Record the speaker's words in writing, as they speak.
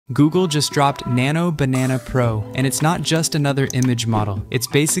Google just dropped Nano Banana Pro, and it's not just another image model. It's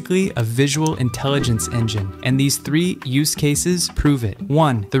basically a visual intelligence engine, and these 3 use cases prove it.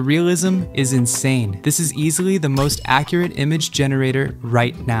 1. The realism is insane. This is easily the most accurate image generator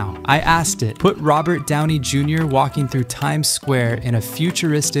right now. I asked it, put Robert Downey Jr. walking through Times Square in a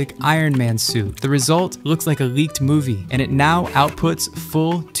futuristic Iron Man suit. The result looks like a leaked movie, and it now outputs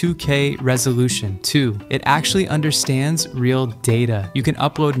full 2K resolution. 2. It actually understands real data. You can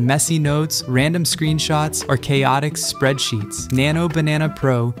upload messy notes, random screenshots, or chaotic spreadsheets. Nano Banana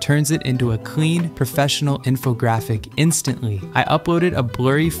Pro turns it into a clean, professional infographic instantly. I uploaded a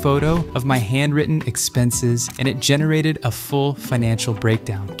blurry photo of my handwritten expenses, and it generated a full financial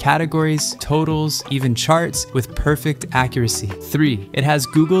breakdown. Categories, totals, even charts with perfect accuracy. 3. It has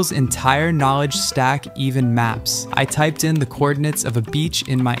Google's entire knowledge stack, even maps. I typed in the coordinates of a beach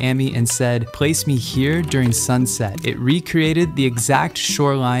in Miami and said, place me here during sunset. It recreated the exact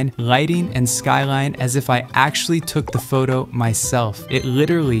shoreline, lighting, and skyline as if I actually took the photo myself. It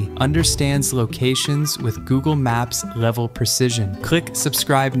literally understands locations with Google Maps level precision. Click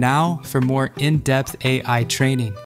subscribe now for more in-depth AI training.